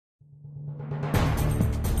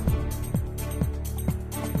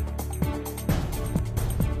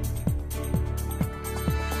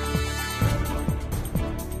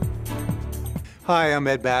Hi, I'm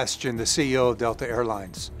Ed Bastian, the CEO of Delta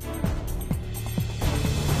Airlines.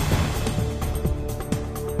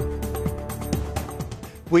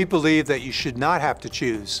 We believe that you should not have to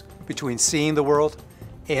choose between seeing the world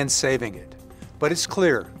and saving it. But it's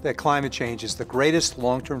clear that climate change is the greatest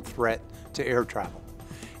long-term threat to air travel.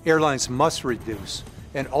 Airlines must reduce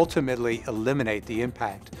and ultimately eliminate the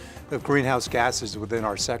impact of greenhouse gases within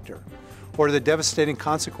our sector, or the devastating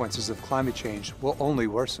consequences of climate change will only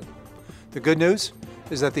worsen. The good news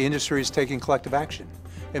is that the industry is taking collective action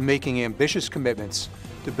and making ambitious commitments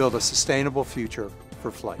to build a sustainable future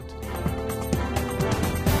for flight.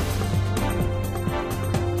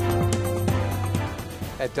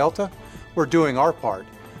 At Delta, we're doing our part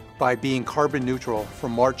by being carbon neutral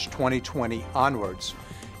from March 2020 onwards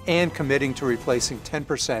and committing to replacing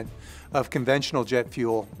 10% of conventional jet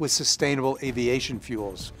fuel with sustainable aviation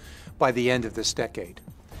fuels by the end of this decade,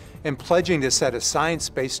 and pledging to set a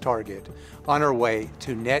science-based target on our way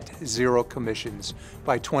to net zero emissions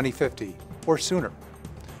by 2050 or sooner.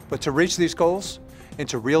 But to reach these goals and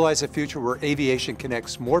to realize a future where aviation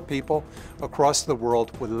connects more people across the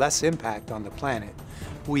world with less impact on the planet,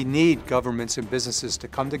 we need governments and businesses to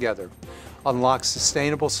come together, unlock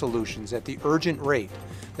sustainable solutions at the urgent rate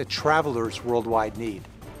that travelers worldwide need.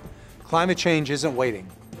 Climate change isn't waiting,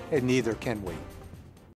 and neither can we.